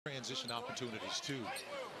transition opportunities too.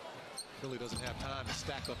 Philly doesn't have time to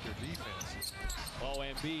stack up their defense. Oh,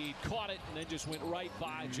 Embiid caught it and then just went right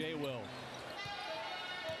by J. Will.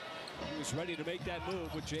 He was ready to make that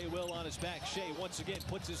move with J. Will on his back. Shea once again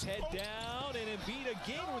puts his head down, and Embiid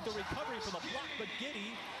again with the recovery from the block, but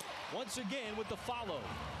Giddey once again with the follow.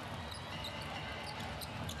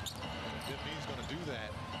 If Embiid's going to do that,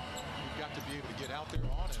 you've got to be able to get out there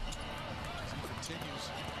on him as he continues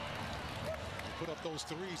to put up those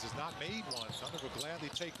threes. Has not made one. Thunder will gladly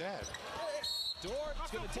take that. Dort's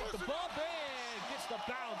going to take the bump and gets the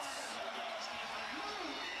bounce.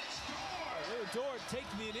 Dort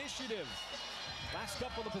taking the initiative. Last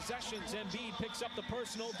couple of possessions, Embiid picks up the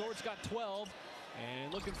personal. Dort's got 12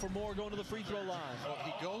 and looking for more going to the free throw line. Well,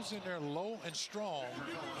 he goes in there low and strong,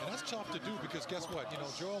 and that's tough to do because guess what? You know,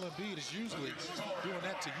 Joel Embiid is usually doing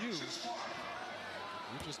that to you.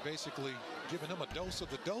 You're just basically giving him a dose of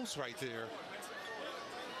the dose right there.